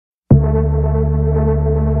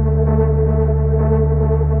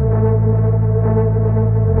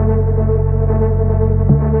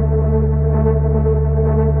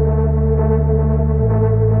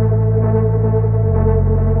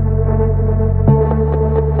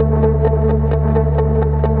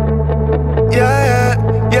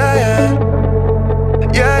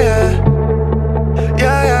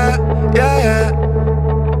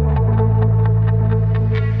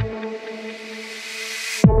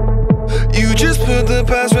You just put the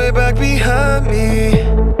past way back behind me.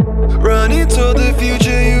 Running toward the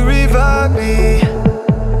future, you revive me.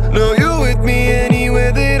 No, you're with me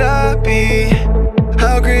anywhere that I be.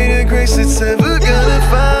 How great a grace it's ever gonna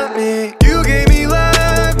find me. You gave me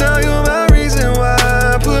life, now you're my reason why.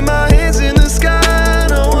 I put my hands in the sky,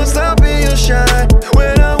 no one's stopping your shine.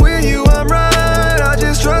 When I'm with you, I'm right. I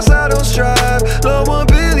just trust, I don't strive. Lord,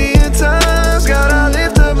 1,000,000,000 times, God, I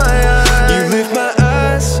lift up my eyes. You lift my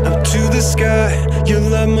eyes up to the sky. Your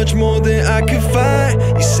love much more than I could find.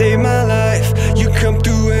 You save my life, you come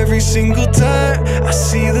through every single time. I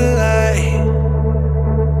see the light,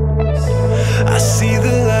 I see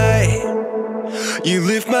the light. You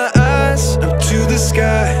lift my eyes up to the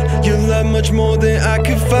sky. Your love much more than I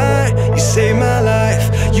could find. You save my life,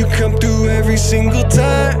 you come through every single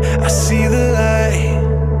time. I see the light,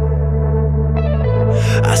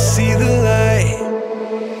 I see the light.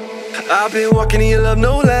 I've been walking in your love,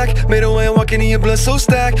 no lack. Made a way, I'm walking in your blood so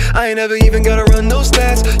stacked. I ain't never even gotta run no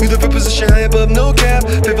stats. You the first position high above, no cap.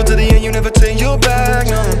 Faithful to the end, you never turn your back,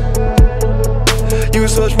 no. You were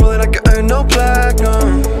so much more than I could earn, no plaque, no.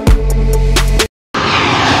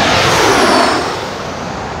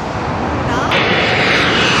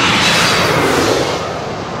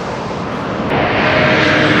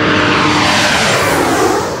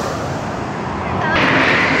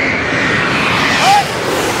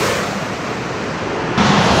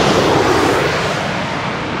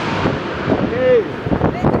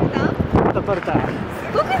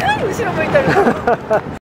すごくない？後ろ向いて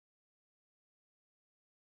る。